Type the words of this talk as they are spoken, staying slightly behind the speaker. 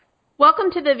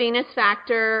Welcome to the Venus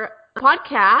Factor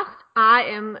podcast. I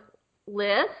am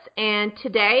Liz, and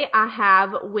today I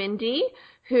have Wendy,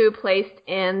 who placed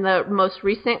in the most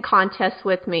recent contest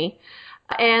with me.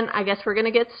 And I guess we're going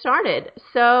to get started.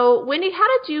 So, Wendy, how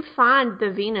did you find the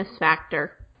Venus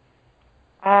Factor?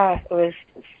 It was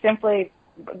simply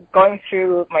going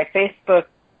through my Facebook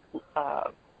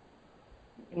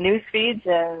news feeds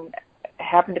and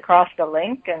happened across the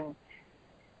link and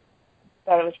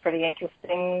thought it was pretty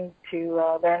interesting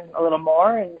to learn a little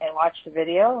more and watch the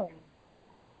video,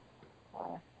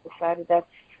 and decided that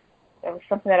was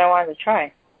something that I wanted to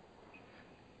try.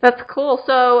 That's cool.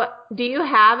 So do you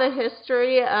have a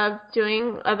history of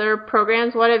doing other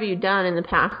programs? What have you done in the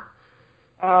past?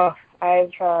 I've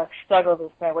struggled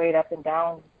with my weight up and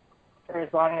down for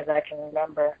as long as I can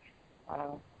remember.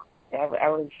 I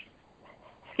was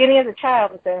skinny as a child,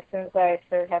 but then as soon as I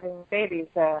started having babies,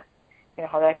 you know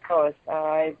how that goes.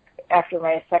 After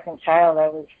my second child, I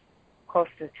was close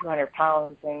to 200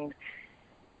 pounds and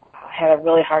had a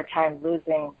really hard time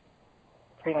losing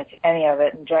pretty much any of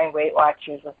it, and joined Weight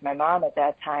Watchers with my mom at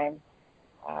that time.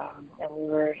 And we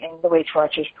were in the Weight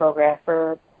Watchers program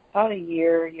for about a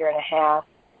year and a half.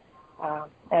 I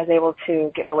was able to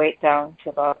get the weight down to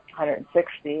about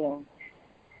 160 and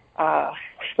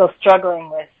still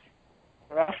struggling with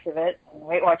the rest of it. And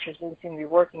Weight Watchers didn't seem to be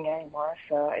working anymore,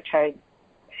 so I tried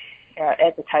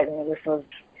at the time, this was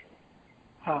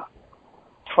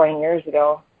 20 years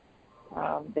ago.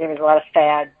 There was a lot of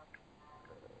fad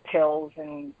pills,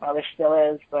 and well, there still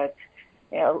is, but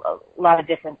a lot of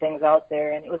different things out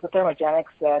there. And it was the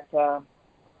thermogenics that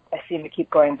I seem to keep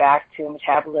going back to.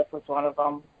 Metabolip was one of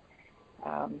them.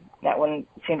 That one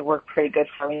seemed to work pretty good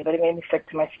for me, but it made me sick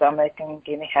to my stomach and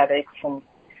gave me headaches and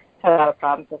had a lot of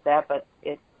problems with that, but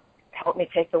it helped me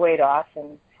take the weight off,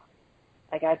 and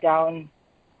I got down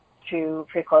to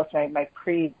pretty close to my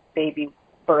pre-baby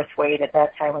birth weight. At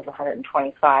that time was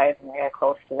 125, and I got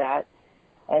close to that.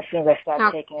 And as soon as I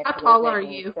stopped taking it, how tall are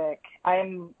you? Sick.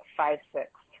 I'm 5'6".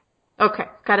 Okay,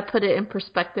 got to put it in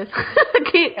perspective.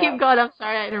 keep going. I'm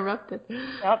sorry I interrupted.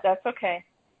 No, that's okay.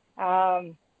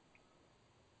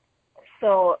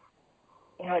 So,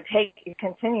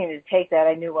 continuing to take that,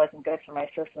 I knew wasn't good for my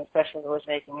system, especially if it was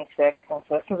making me sick. And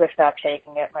so as soon as I stopped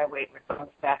taking it, my weight would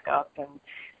bounce back up. And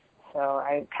so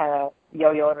I kind of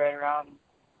yo-yoed right around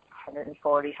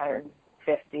 140,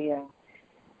 150. And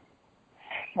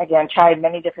again, tried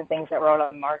many different things that were out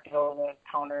on the market,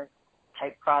 over-the-counter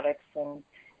type products. And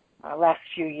last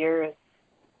few years,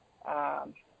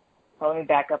 let me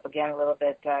back up again a little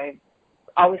bit. I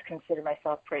always considered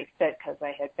myself pretty fit because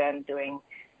I had been doing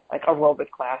like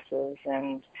aerobic classes,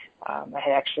 and I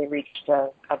had actually reached a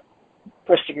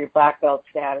first degree black belt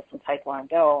status in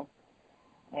Taekwondo.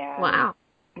 And wow.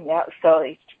 Yeah, so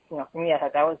for me, I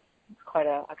thought that was quite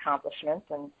an accomplishment,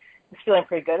 and I was feeling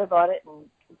pretty good about it,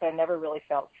 but I never really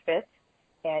felt fit.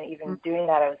 And even doing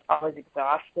that, I was always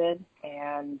exhausted,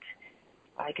 and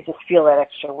I could just feel that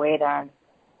extra weight on.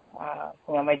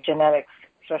 My genetics,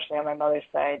 especially on my mother's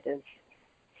side, is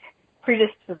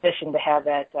predisposition to have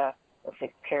that let's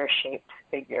say pear-shaped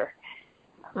figure,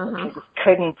 which I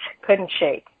just couldn't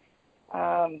shake.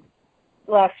 The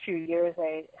last few years,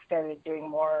 I started doing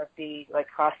more of the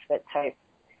CrossFit type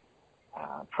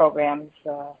programs,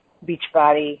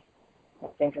 Beachbody,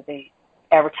 things that they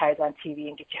advertise on TV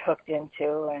and get you hooked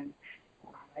into. And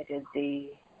I did the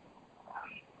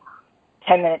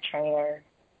 10-minute trainer,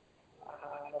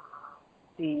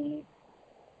 the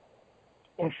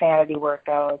Insanity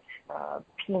workout,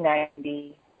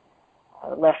 P90,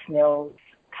 Les Mills,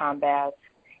 Combat.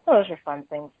 Those are fun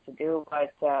things to do,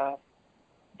 but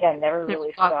again, never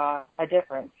really saw a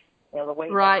difference. The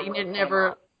weight. Right,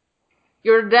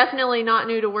 you're definitely not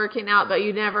new to working out, but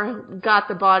you never got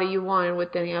the body you wanted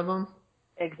with any of them.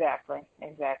 Exactly.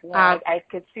 I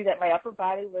could see that my upper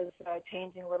body was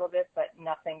changing a little bit, but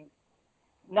nothing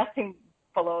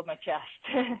below my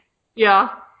chest. Yeah.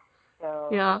 So.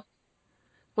 Yeah.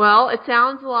 Well, it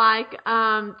sounds like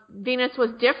Venus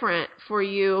was different for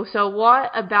you. So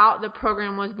what about the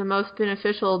program was the most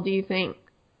beneficial, do you think?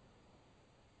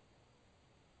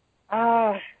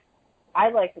 I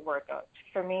like the workout.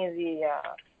 For me,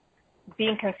 the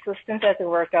being consistent at the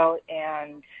workout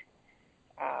and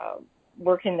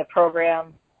working the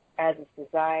program as it's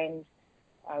designed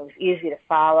was easy to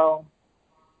follow.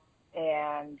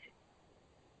 And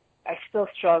I still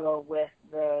struggle with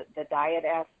the diet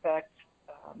aspect.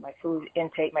 My food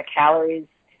intake, my calories,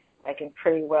 I can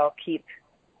pretty well keep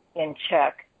in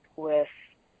check with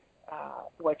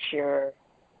what your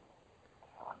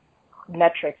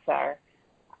metrics are,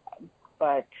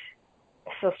 but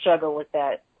I still struggle with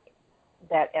that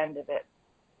end of it.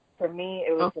 For me,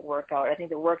 it was the workout. I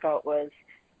think the workout was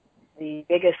the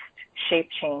biggest shape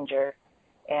changer,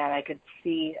 and I could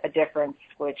see a difference,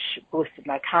 which boosted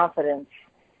my confidence,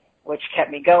 which kept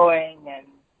me going and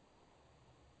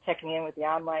checking in with the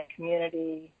online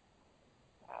community.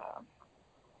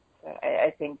 So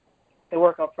I think the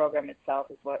workout program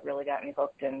itself is what really got me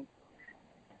hooked and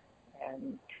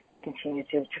continue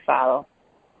to follow.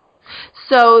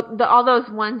 So all those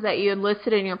ones that you had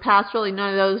listed in your past, really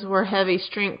none of those were heavy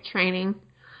strength training.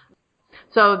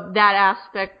 So that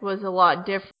aspect was a lot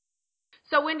different.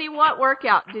 So Wendy, what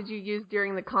workout did you use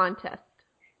during the contest?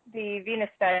 The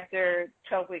Venus Factor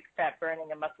 12-week fat burning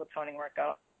and muscle toning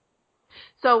workout.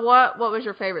 So what was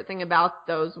your favorite thing about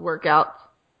those workouts?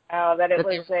 That it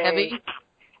was heavy?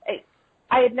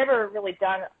 I had never really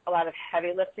done a lot of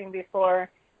heavy lifting before.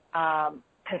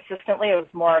 Consistently, it was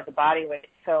more of the body weight.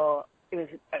 So it was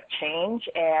a change,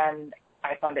 and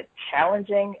I found it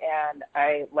challenging, and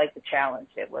I liked the challenge.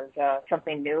 It was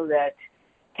something new that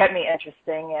kept me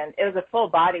interesting, and it was a full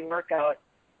body workout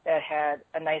that had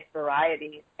a nice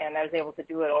variety, and I was able to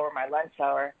do it over my lunch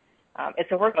hour.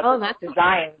 It's a workout that's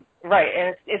designed, right,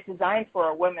 and it's designed for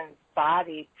a woman's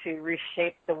body to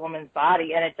reshape the woman's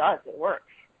body, and it does. It works.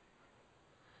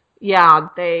 Yeah,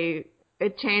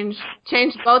 it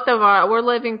changed both of our. We're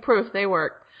living proof they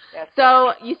work. Yes.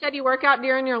 So you said you work out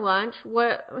during your lunch.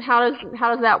 How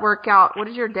does that work out? What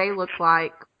does your day look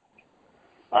like?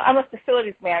 Well, I'm a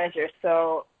facilities manager,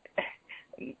 so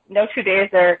no 2 days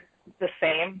are the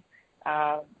same.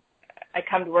 I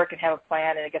come to work and have a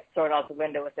plan, and it gets thrown out the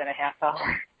window within a half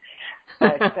hour.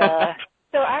 But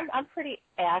so I'm pretty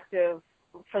active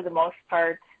for the most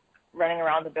part, running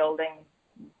around the building,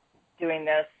 doing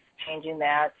this, changing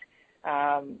that.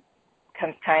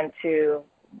 Comes time to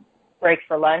break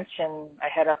for lunch, and I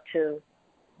head up to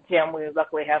gym. We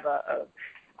luckily have a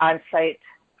on-site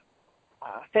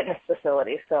fitness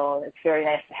facility, so it's very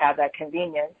nice to have that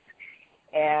convenience.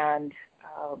 And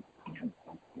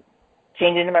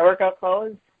change into my workout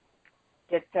clothes,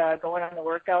 get going on the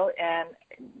workout, and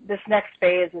this next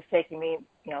phase is taking me,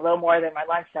 a little more than my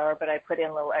lunch hour, but I put in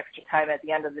a little extra time at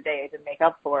the end of the day to make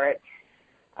up for it.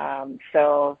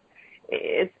 So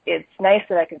it's nice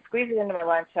that I can squeeze it into my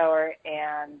lunch hour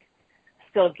and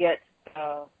still get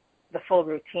the full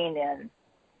routine in.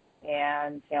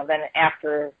 And then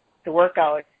after the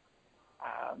workout,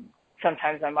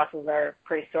 sometimes my muscles are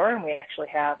pretty sore, and we actually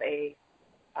have a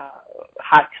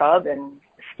hot tub and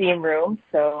steam room,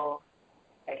 so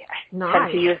I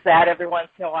tend to use that every once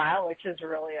in a while, which is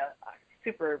really a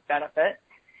super benefit.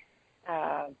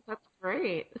 That's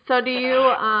great. So do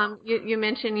you, you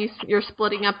mentioned you're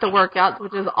splitting up the workouts,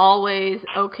 which is always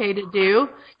okay to do.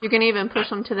 You can even push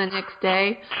them to the next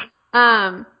day.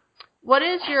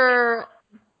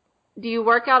 Do you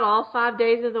work out all 5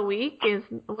 days of the week?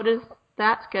 What does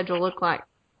that schedule look like?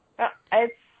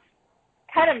 It's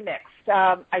kind of mixed.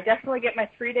 I definitely get my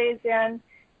 3 days in.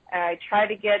 I try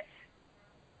to get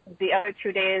the other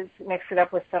 2 days, mix it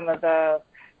up with some of the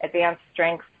advanced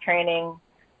strength training,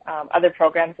 other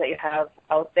programs that you have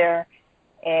out there,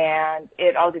 and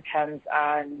it all depends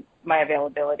on my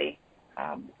availability.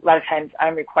 A lot of times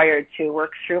I'm required to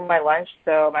work through my lunch,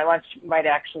 so my lunch might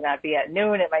actually not be at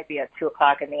noon. It might be at 2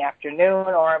 o'clock in the afternoon,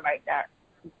 or I might not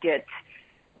get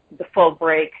the full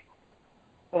break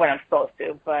when I'm supposed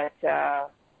to. But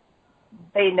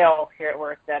they know here at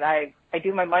work that I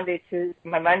do my Monday,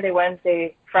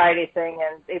 Wednesday, Friday thing,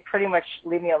 and they pretty much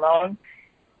leave me alone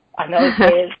on those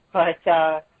days. But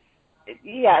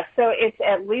yeah, so it's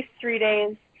at least 3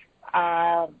 days.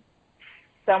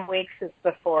 Some weeks it's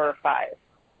the 4 or 5.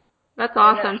 That's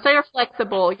awesome. So you're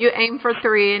flexible. You aim for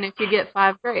 3, and if you get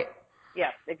 5, great.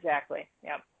 Yes, exactly.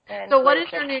 Yep. And so what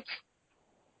is your new?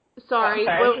 Sorry.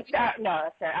 No,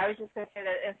 that's it. I was just going to say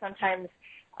that, and sometimes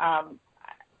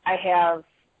I have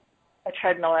a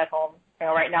treadmill at home.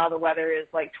 Right now the weather is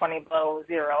like 20 below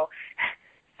zero,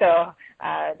 so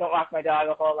don't walk my dog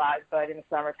a whole lot. But in the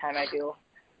summertime I do.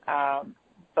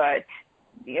 But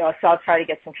so I'll try to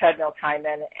get some treadmill time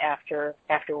in after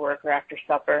work or after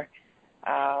supper.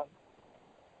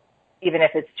 Even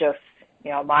if it's just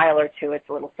a mile or two, it's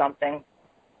a little something.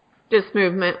 Just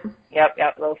movement. Yep,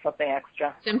 a little something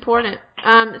extra. It's important.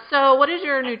 So what is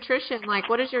your nutrition like?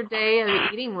 What does your day of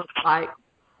eating look like?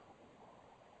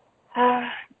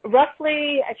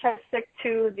 Roughly, I try to stick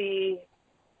to the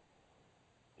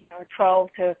 12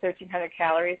 to 1,300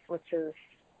 calories, which is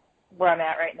where I'm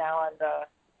at right now on the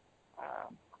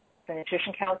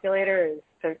nutrition calculator is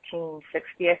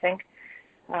 1,360, I think.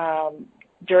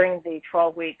 During the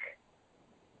 12-week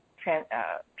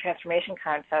transformation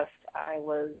contest, I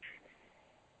was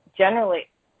generally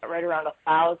right around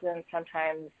 1,000.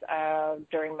 Sometimes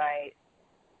during my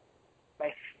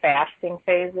fasting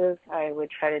phases, I would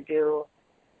try to do.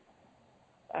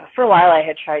 For a while, I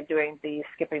had tried doing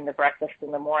skipping the breakfast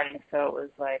in the morning, so it was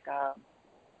like a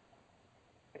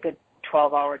good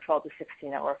 12 to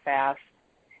 16-hour fast.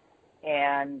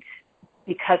 And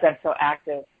because I'm so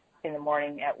active in the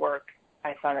morning at work,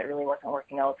 I found it really wasn't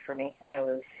working out for me.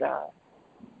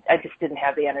 I just didn't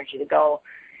have the energy to go.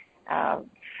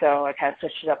 So I kind of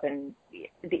switched it up, and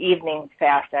the evening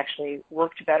fast actually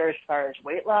worked better as far as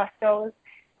weight loss goes.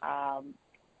 And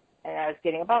I was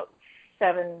getting about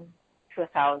 700 to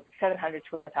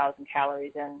 1,000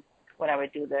 calories in when I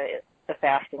would do the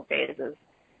fasting phases.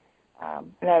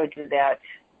 And I would do that.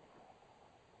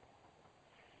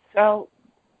 So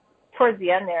towards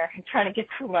the end there, trying to get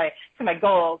to my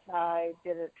goals, I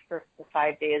did it for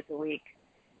 5 days a week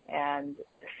and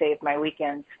saved my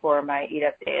weekends for my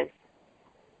eat-up days.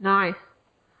 Nice.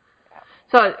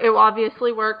 So it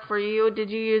obviously worked for you. Did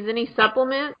you use any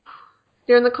supplements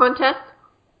during the contest?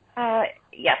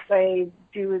 Yes, I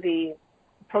do the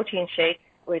protein shake,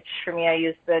 which for me I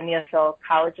use the Neocell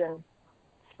Collagen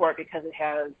Sport because it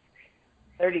has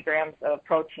 30 grams of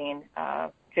protein,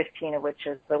 15 of which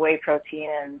is the whey protein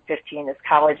and 15 is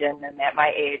collagen. And at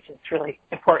my age, it's really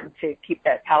important to keep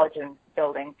that collagen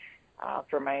building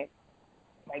for my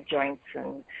joints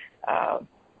and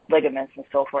ligaments and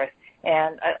so forth.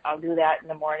 And I'll do that in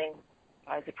the morning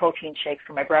as a protein shake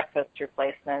for my breakfast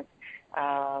replacement.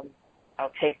 I'll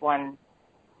take one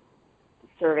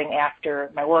serving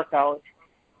after my workout,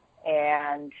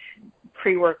 and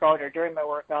pre-workout or during my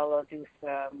workout, I'll do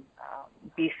some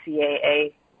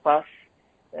BCAA plus.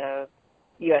 The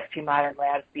USP Modern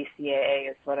Labs BCAA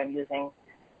is what I'm using.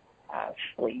 It's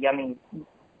really yummy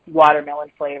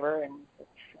watermelon flavor, and it's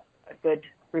a good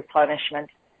replenishment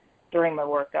during my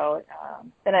workout.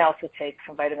 Then I also take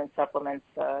some vitamin supplements,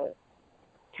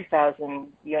 2,000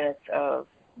 units of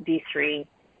D3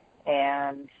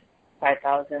 and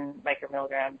 5,000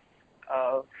 micromilligrams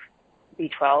of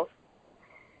B12.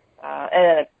 And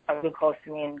then a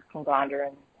glucosamine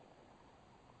conglomerin.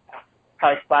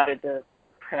 Probably spotted the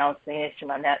pronunciation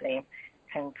on that name.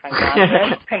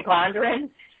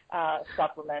 Conglomerin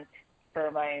supplement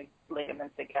for my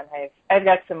ligaments again. I've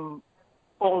got some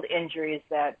old injuries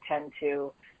that tend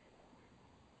to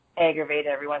aggravate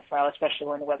every once in a while, especially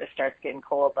when the weather starts getting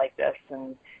cold like this.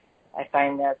 And I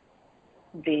find that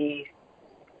the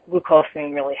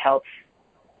glucosamine really helps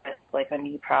with like a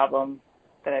knee problem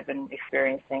that I've been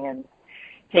experiencing, and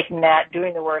taking that,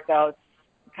 doing the workouts,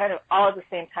 kind of all at the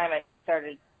same time I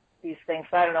started these things.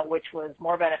 So I don't know which was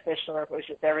more beneficial or if it was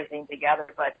just everything together,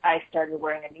 but I started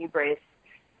wearing a knee brace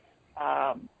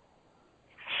about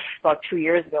 2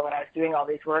 years ago when I was doing all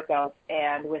these workouts,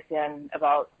 and within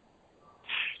about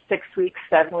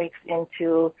 7 weeks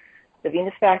into the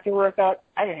Venus Factor workout,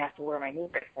 I didn't have to wear my knee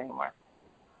brace anymore.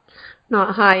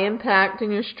 Not high impact,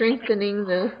 and you're strengthening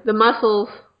the muscles.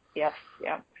 Yes,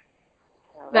 yeah.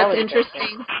 So that's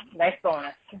interesting. Nice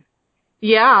bonus.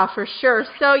 Yeah, for sure.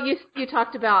 So you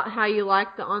talked about how you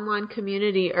liked the online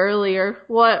community earlier.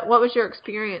 What was your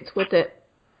experience with it?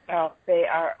 Oh, they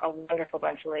are a wonderful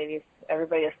bunch of ladies.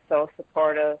 Everybody is so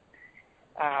supportive.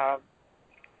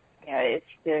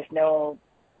 There's no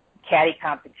catty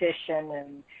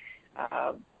competition,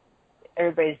 and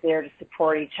everybody's there to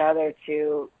support each other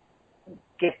to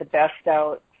get the best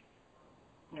out,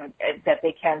 that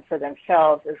they can for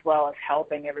themselves, as well as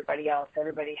helping everybody else.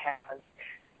 Everybody has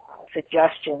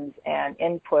suggestions and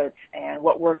inputs and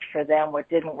what worked for them, what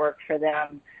didn't work for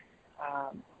them.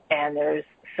 And there's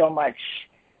so much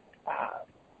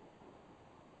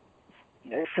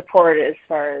support as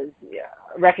far as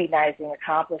recognizing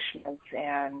accomplishments.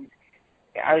 And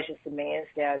I was just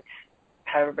amazed at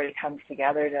how everybody comes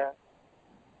together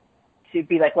to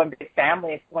be like one big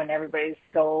family when everybody's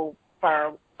so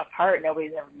far apart.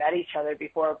 Nobody's ever met each other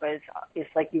before, but it's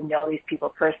like you know these people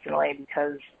personally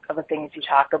because of the things you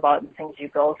talk about and the things you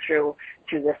go through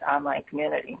this online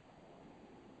community.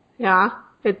 Yeah,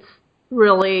 it's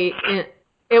really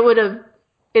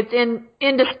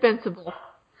indispensable.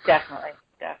 Definitely.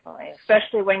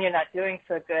 Especially when you're not doing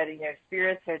so good and your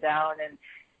spirits are down and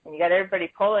you got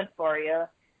everybody pulling for you.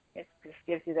 It just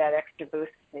gives you that extra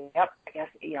boost to say, yep, I guess,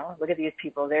 look at these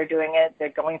people. They're doing it. They're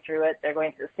going through it. They're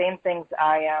going through the same things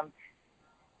I am.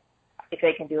 If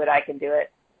they can do it, I can do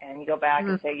it. And you go back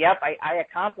and say, yep, I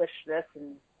accomplished this,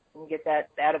 and you get that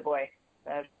attaboy.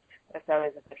 That's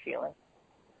always a good feeling.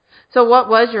 So what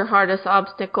was your hardest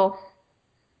obstacle?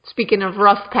 Speaking of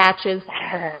rough patches.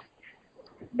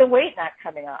 The weight not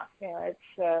coming off.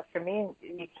 It's for me,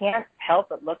 you can't help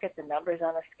but look at the numbers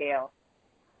on a scale.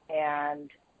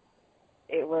 And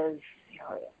it was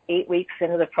 8 weeks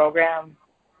into the program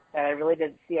that I really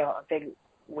did see a big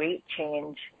weight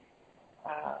change.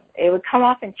 It would come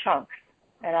off in chunks.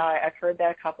 And I've heard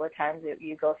that a couple of times.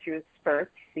 You go through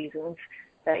spurts, seasons,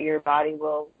 that your body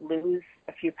will lose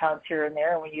a few pounds here and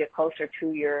there. And when you get closer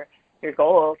to your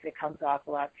goals, it comes off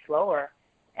a lot slower.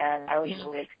 And I was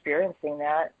really experiencing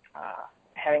that,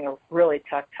 having a really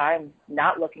tough time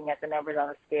not looking at the numbers on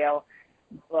the scale.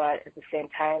 But at the same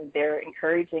time, they're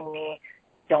encouraging me,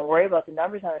 don't worry about the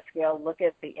numbers on the scale. Look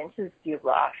at the inches you've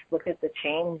lost. Look at the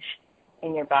change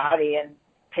in your body. And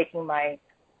taking my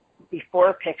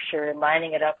before picture and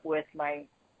lining it up with my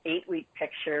 8-week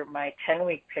picture, my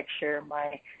 10-week picture,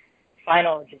 my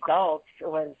final results, it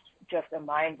was just a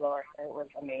mind blower. It was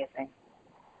amazing.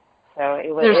 So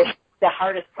the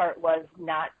hardest part was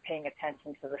not paying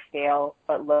attention to the scale,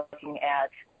 but looking at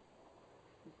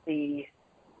the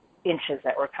inches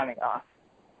that were coming off.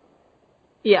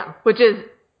 Yeah, which is,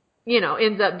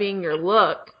 ends up being your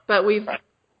look. But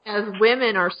as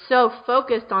women are so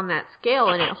focused on that scale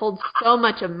and it holds so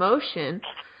much emotion,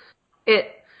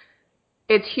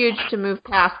 it's huge to move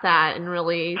past that and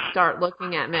really start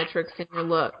looking at metrics in your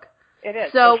look. It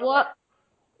is. So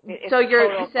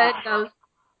you said those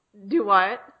do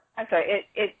what? I'm sorry.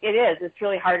 It is. It's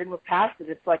really hard to move past it.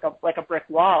 It's like a brick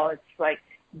wall. It's like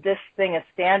this thing is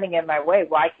standing in my way.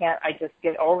 Why can't I just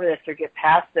get over this or get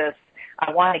past this?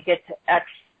 I want to get to X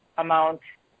amount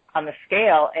on the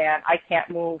scale, and I can't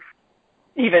move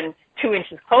even 2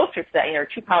 inches closer to that, or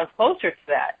 2 pounds closer to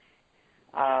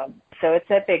that. So it's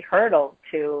a big hurdle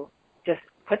to just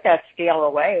put that scale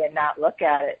away and not look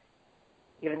at it,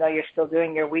 even though you're still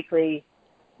doing your weekly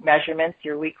measurements,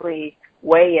 your weekly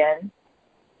weigh-in.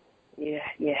 You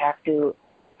have to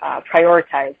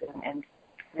prioritize and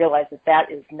realize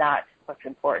that is not what's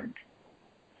important.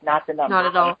 It's not the number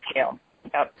on the scale.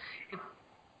 Yep.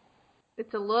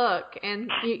 It's a look,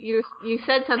 and you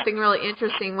said something really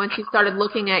interesting. Once you started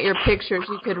looking at your pictures,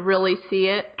 you could really see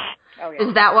it. Oh, yeah.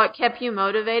 Is that what kept you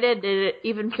motivated? Did it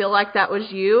even feel like that was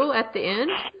you at the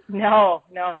end? No.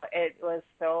 It was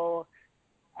so,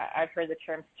 I've heard the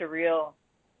term surreal,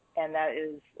 and that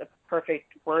is a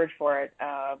perfect word for it.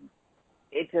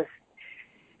 It just,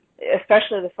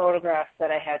 especially the photographs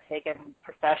that I had taken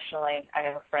professionally. I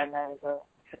have a friend that is a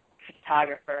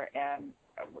photographer, and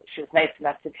she was nice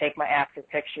enough to take my after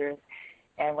pictures.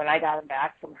 And when I got them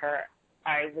back from her,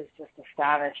 I was just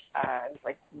astonished. I was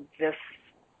like,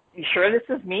 you sure this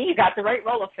is me? You got the right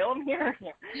roll of film here?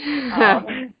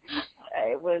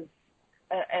 It was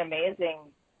amazing,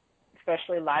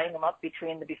 especially lining them up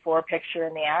between the before picture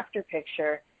and the after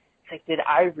picture. It's like, did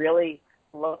I really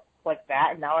look like that?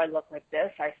 And now I look like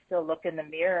this. I still look in the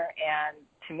mirror, and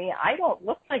to me, I don't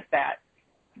look like that.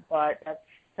 But that's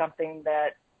something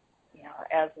that,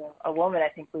 as a woman, I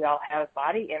think we all have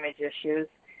body image issues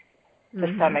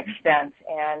to some extent.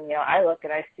 And, I look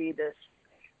and I see this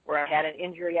where I had an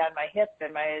injury on my hip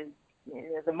and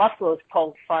the muscle is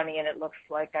pulled funny and it looks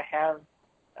like I have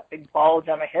a big bulge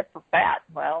on my hip of fat.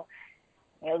 Well,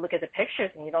 look at the pictures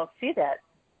and you don't see that.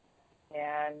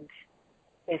 And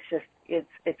it's just,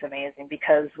 it's amazing,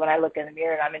 because when I look in the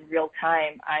mirror and I'm in real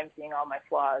time, I'm seeing all my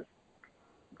flaws.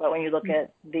 But when you look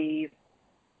at the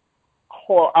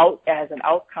whole as an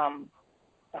outcome,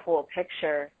 the whole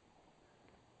picture,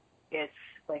 it's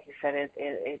like you said,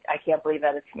 I can't believe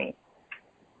that it's me.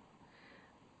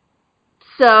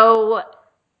 So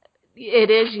it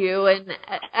is you, and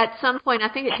at some point, I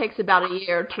think it takes about a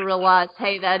year to realize,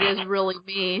 hey, that is really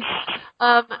me.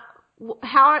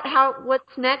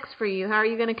 What's next for you? How are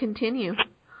you going to continue?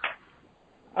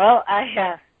 Well,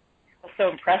 I was so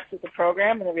impressed with the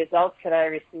program and the results that I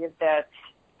received that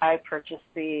I purchased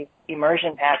the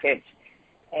immersion package.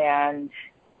 And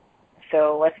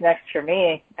so what's next for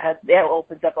me, that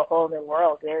opens up a whole new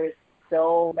world. There's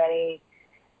so many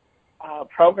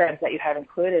programs that you have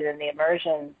included in the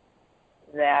immersion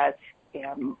that,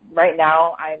 right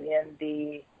now I'm in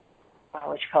the,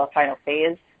 what you call a final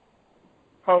phase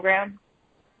program.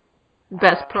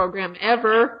 Best program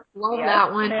ever. Love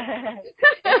that one.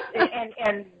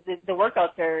 and the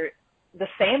workouts are the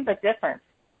same but different.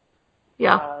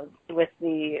 Yeah. With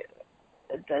the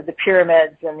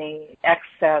pyramids and the X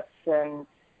steps, and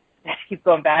I have to keep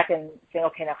going back and saying,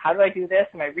 okay, now how do I do this?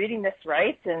 Am I reading this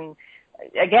right? And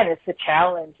again, it's a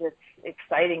challenge. It's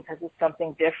exciting because it's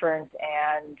something different,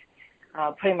 and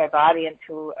putting my body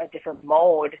into a different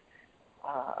mode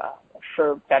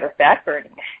for better fat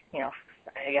burning.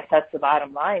 I guess that's the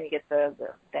bottom line. You get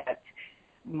that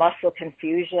muscle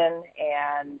confusion,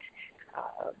 and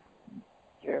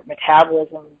your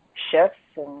metabolism shifts,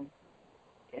 and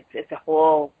it's a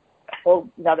whole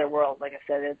another world. Like I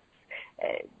said,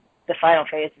 the final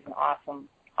phase is an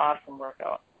awesome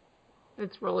workout.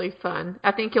 It's really fun.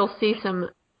 I think you'll see some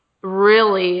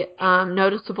really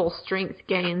noticeable strength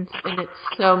gains, and it's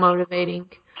so motivating.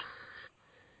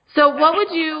 So what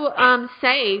would you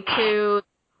say to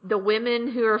the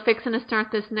women who are fixing to start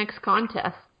this next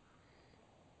contest?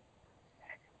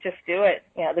 Just do it.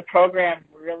 The program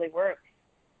really works.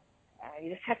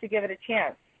 You just have to give it a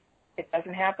chance. It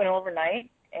doesn't happen overnight,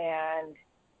 and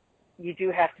you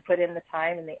do have to put in the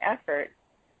time and the effort,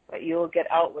 but you will get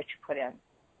out what you put in.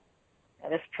 Now,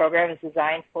 this program is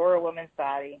designed for a woman's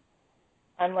body.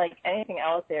 Unlike anything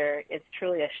out there, it's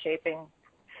truly a shaping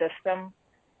system.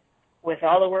 With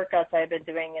all the workouts I've been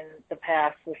doing in the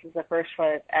past, this is the first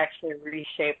one that's actually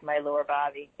reshaped my lower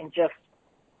body in just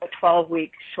a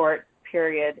 12-week short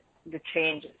period. The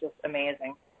change is just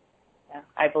amazing.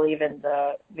 I believe in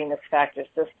the Venus Factor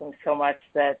system so much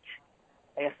that,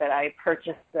 like I said, I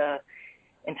purchased the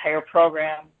entire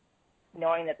program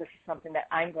knowing that this is something that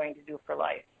I'm going to do for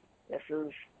life. This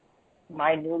is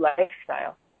my new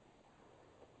lifestyle.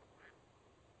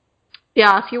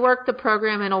 Yeah, if you work the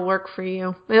program, it'll work for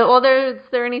you. Well, is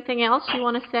there anything else you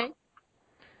want to say?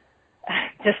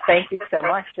 Just thank you so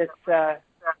much.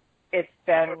 It's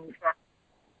been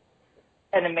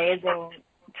an amazing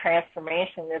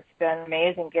transformation. It's been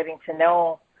amazing getting to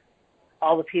know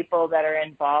all the people that are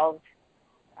involved.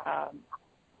 I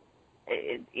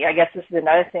guess this is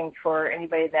another thing for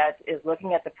anybody that is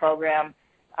looking at the program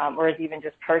or has even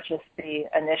just purchased the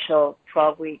initial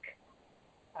 12-week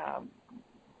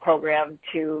program,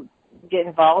 to get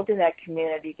involved in that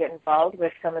community, get involved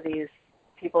with some of these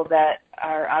people that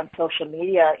are on social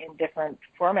media in different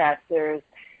formats. There's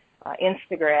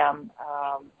Instagram,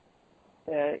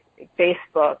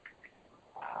 Facebook,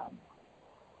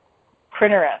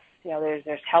 Pinterest.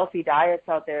 There's healthy diets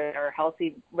out there, or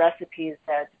healthy recipes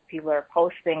that people are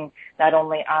posting not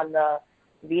only on the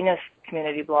Venus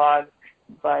community blog,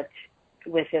 but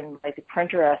within like the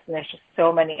Pinterest. And there's just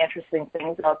so many interesting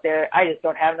things out there. I just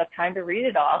don't have enough time to read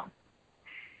it all.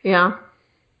 Yeah,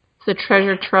 it's a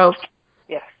treasure trove.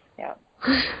 Yes, yeah.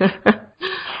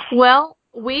 Well,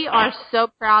 we are so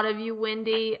proud of you,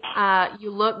 Wendy.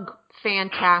 You look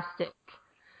fantastic.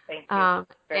 Thank you.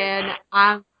 And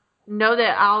I know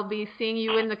that I'll be seeing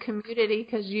you in the community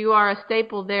because you are a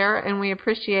staple there, and we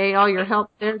appreciate all your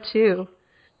help there too.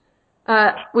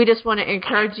 We just want to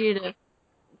encourage you to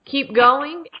keep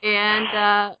going.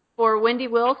 And for Wendy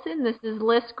Wilson, this is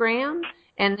Liz Graham,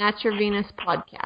 and that's your Venus Podcast.